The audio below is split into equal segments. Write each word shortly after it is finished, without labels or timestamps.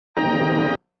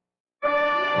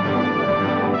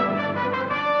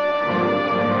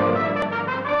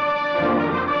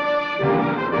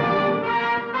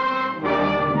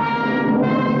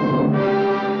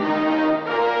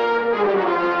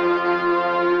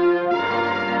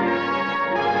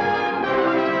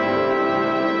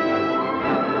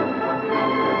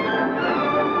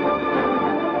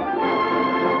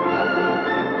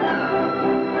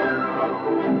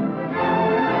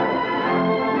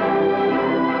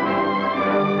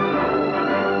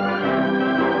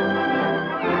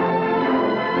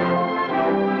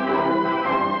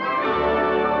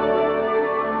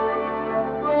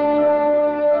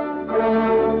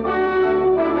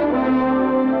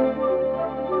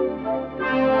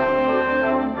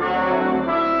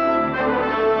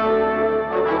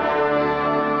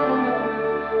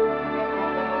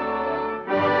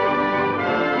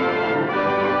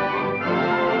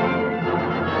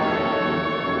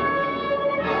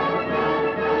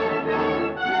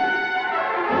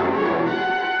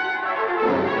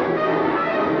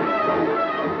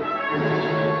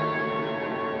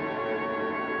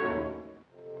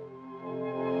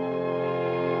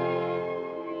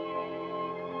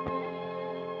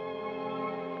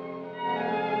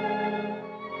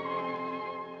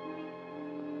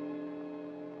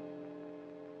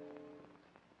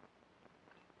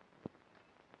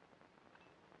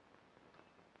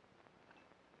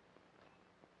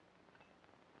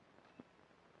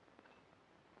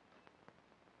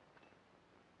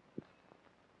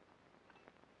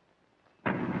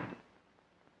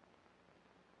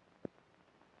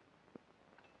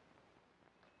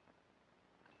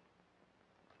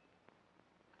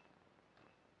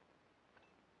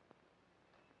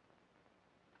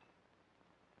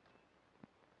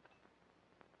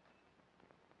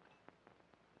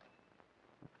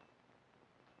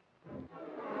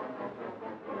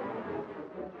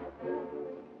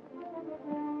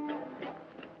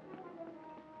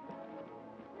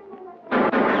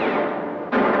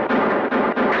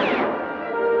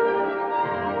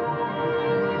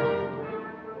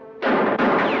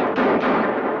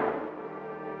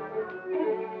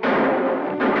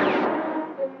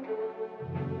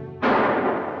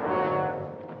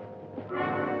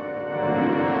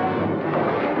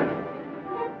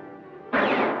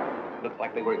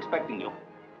We're expecting you.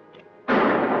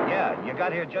 Yeah, you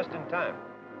got here just in time.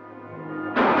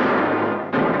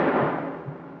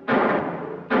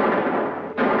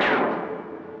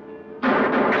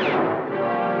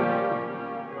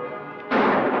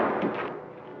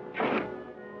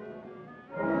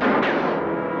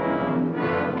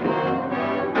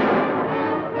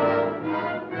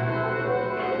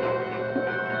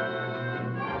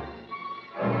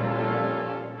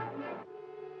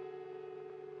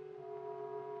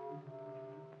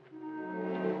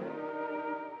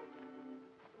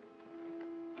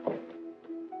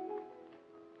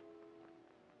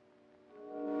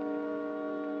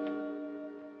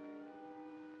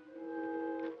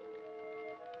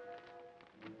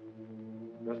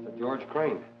 Mr. George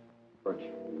Crane, Birch.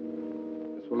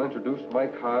 This will introduce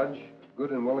Mike Hodge, good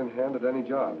and willing hand at any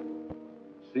job.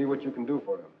 See what you can do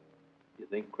for him. You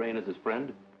think Crane is his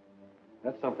friend?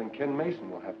 That's something Ken Mason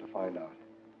will have to find out.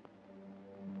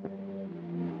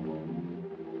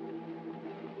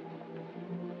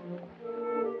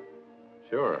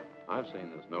 Sure. I've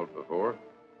seen this note before.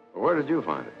 But where did you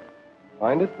find it?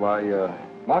 Find it? Why,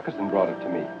 Moccasin brought it to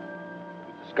me. It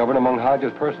was discovered among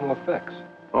Hodge's personal effects.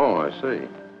 Oh, I see.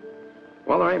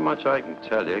 Well, there ain't much I can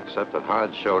tell you, except that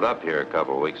Hodge showed up here a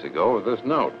couple of weeks ago with this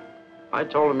note. I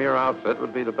told him your outfit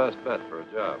would be the best bet for a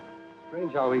job.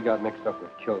 Strange how he got mixed up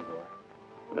with Kilgore.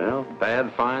 Well,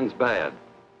 bad finds bad.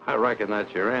 I reckon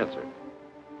that's your answer.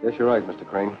 Yes, you're right, Mr.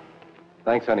 Crane.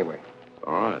 Thanks anyway.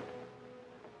 All right.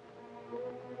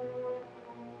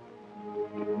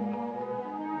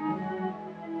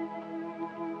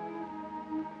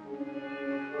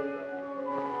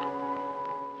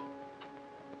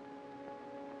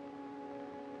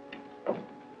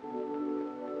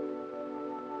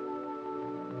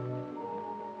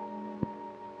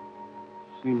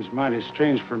 Seems mighty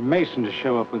strange for Mason to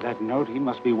show up with that note. He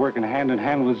must be working hand in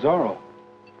hand with Zorro.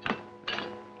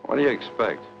 What do you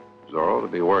expect? Zorro to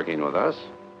be working with us?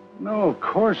 No, of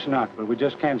course not. But we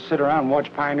just can't sit around and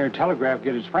watch Pioneer Telegraph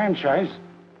get its franchise.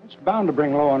 It's bound to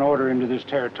bring law and order into this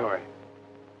territory.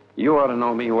 You ought to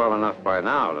know me well enough by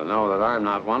now to know that I'm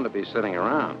not one to be sitting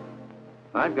around.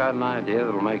 I've got an idea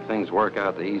that'll make things work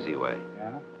out the easy way.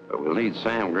 Yeah? But we'll need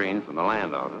Sam Green from the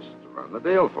land office to run the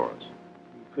deal for us.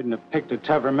 Couldn't have picked a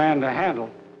tougher man to handle.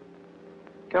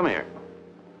 Come here.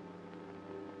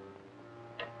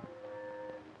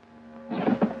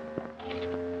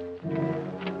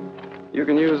 You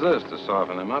can use this to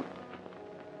soften him up.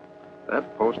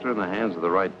 That poster in the hands of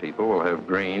the right people will have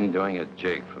Green doing a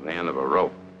jig from the end of a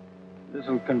rope.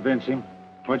 This'll convince him.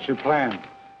 What's your plan?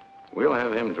 We'll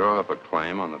have him draw up a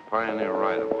claim on the Pioneer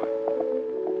right-of-way.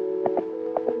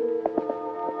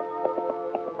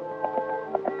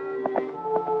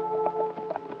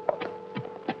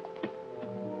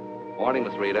 Morning,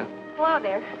 Miss Rita. Hello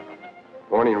there.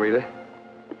 Morning, Rita.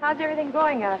 How's everything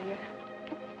going out here?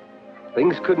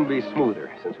 Things couldn't be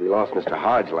smoother since we lost Mr.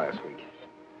 Hodge last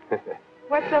week.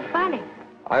 What's so funny?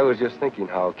 I was just thinking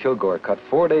how Kilgore cut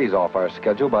 4 days off our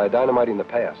schedule by dynamiting the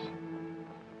pass.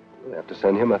 We'll have to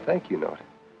send him a thank you note.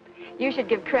 You should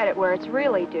give credit where it's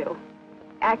really due.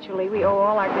 Actually, we owe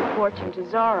all our good fortune to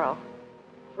Zorro.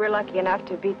 If we're lucky enough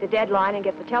to beat the deadline and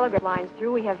get the telegraph lines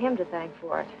through, we have him to thank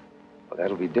for it. Well,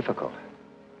 that'll be difficult.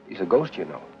 He's a ghost, you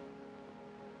know.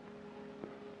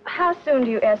 How soon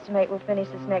do you estimate we'll finish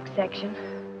this next section?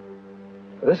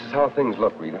 This is how things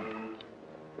look, Rita.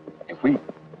 If we...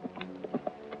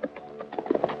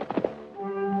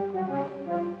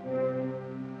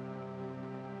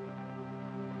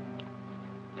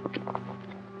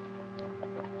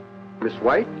 Miss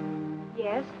White?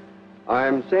 Yes?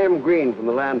 I'm Sam Green from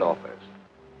the land office.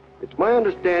 It's my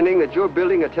understanding that you're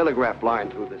building a telegraph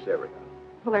line through this area.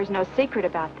 Well, there's no secret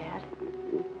about that.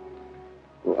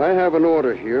 Well, I have an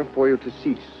order here for you to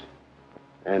cease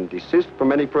and desist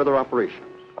from any further operations.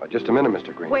 Just a minute,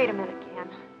 Mr. Green. Wait a minute, Ken.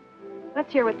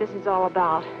 Let's hear what this is all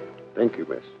about. Thank you,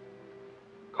 miss.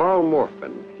 Carl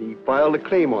Morphin, he filed a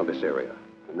claim on this area.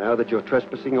 And now that you're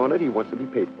trespassing on it, he wants to be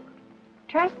paid for it.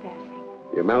 Trespassing?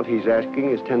 The amount he's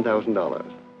asking is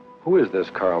 $10,000. Who is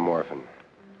this Carl Morphin?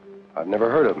 I've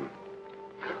never heard of him.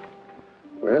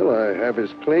 Well, I have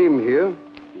his claim here.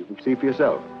 You can see for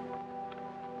yourself.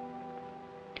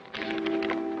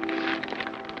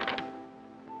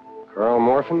 Carl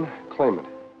Morphin, claimant.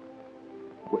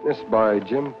 Witnessed by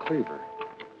Jim Cleaver.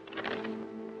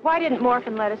 Why didn't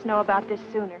Morphin let us know about this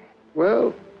sooner?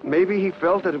 Well, maybe he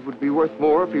felt that it would be worth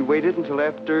more if he waited until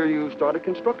after you started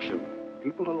construction.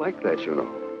 People are like that, you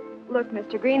know. Look,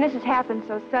 Mr. Green, this has happened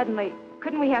so suddenly.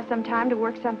 Couldn't we have some time to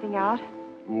work something out?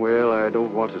 Well, I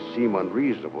don't want to seem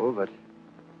unreasonable, but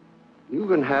you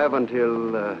can have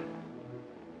until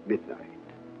midnight.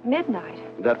 Midnight.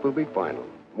 That will be final.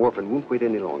 Morphin won't wait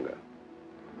any longer.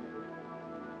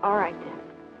 All right, then.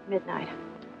 Midnight.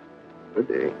 Good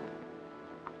day.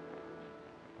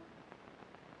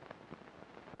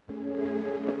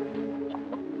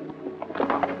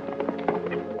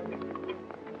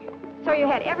 So you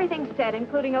had everything set,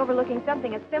 including overlooking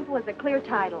something as simple as a clear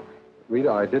title.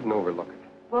 Rita, I didn't overlook it.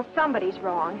 Well, somebody's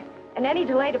wrong. And any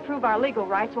delay to prove our legal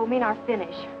rights will mean our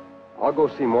finish. I'll go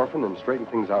see Morphin and straighten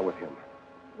things out with him.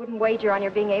 Wouldn't wager on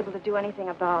your being able to do anything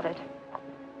about it.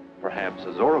 Perhaps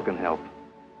Zorro can help.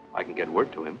 I can get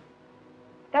word to him.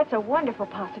 That's a wonderful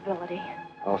possibility.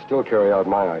 I'll still carry out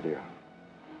my idea.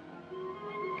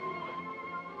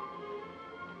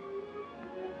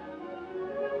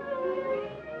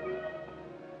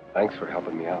 Thanks for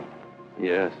helping me out.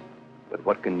 Yes, but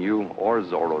what can you or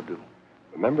Zorro do?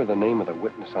 Remember the name of the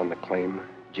witness on the claim,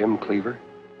 Jim Cleaver?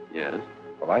 Yes?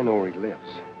 Well, I know where he lives,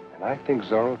 and I think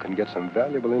Zorro can get some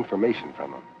valuable information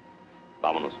from him.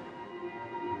 Vámonos.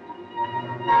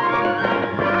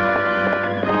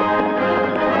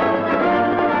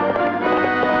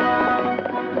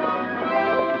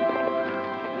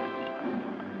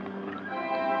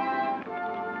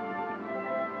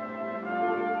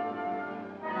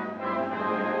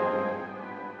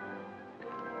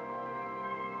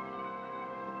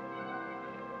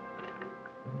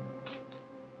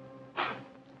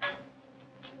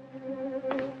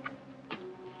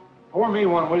 Pour me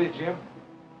one, will you, Jim?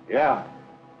 Yeah.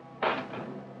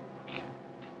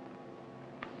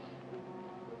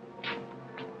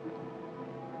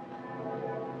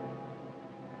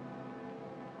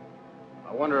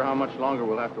 I wonder how much longer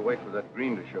we'll have to wait for that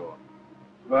green to show up.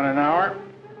 About an hour.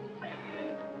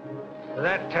 By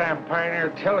that time, Pioneer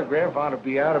Telegraph ought to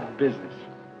be out of business.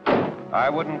 I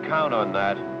wouldn't count on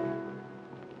that.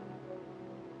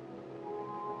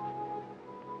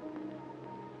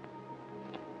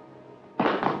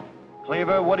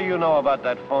 Cleaver, what do you know about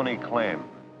that phony claim?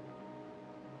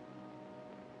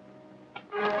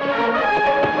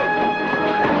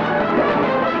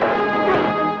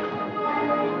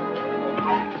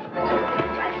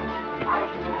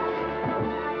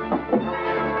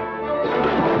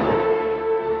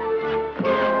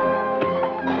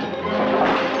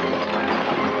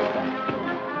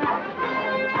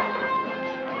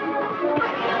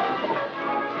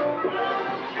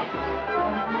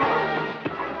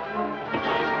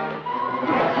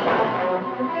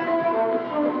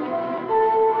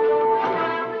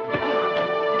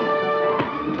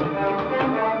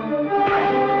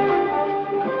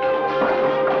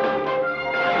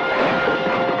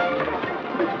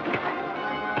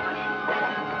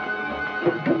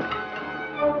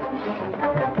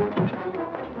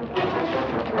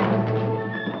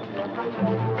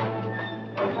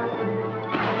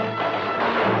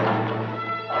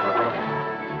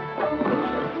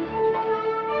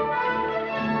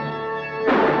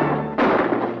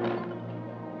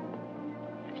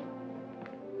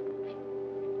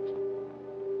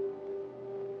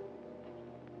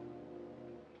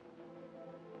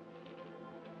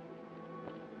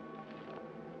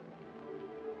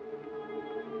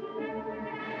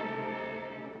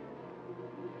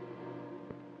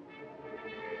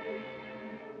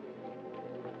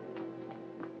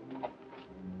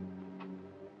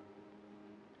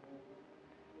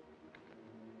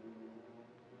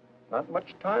 Not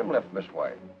much time left, Miss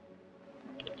White.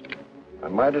 I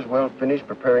might as well finish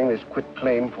preparing this quit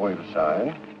claim for you to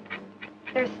sign.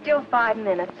 There's still 5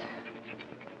 minutes.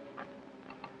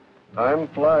 Time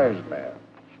flies, ma'am.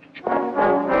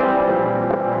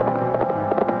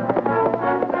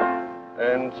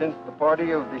 And since the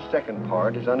party of the second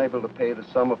part is unable to pay the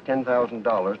sum of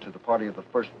 $10,000 to the party of the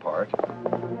first part,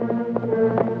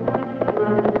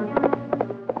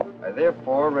 I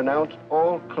therefore renounce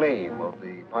all claim of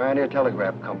the Pioneer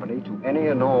Telegraph Company to any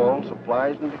and all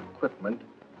supplies and equipment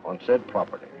on said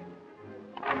property.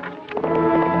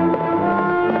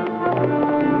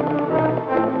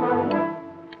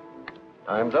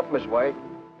 Time's up, Miss White.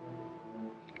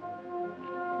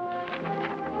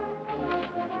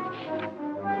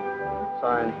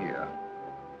 Sign here.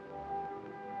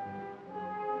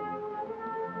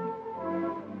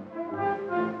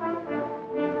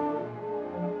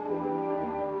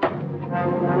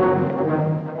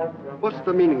 What's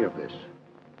the meaning of this?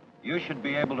 You should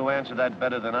be able to answer that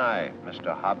better than I,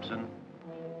 Mr. Hobson.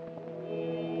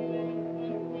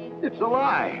 It's a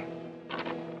lie.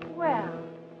 Well,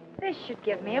 this should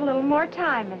give me a little more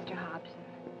time, Mr. Hodge.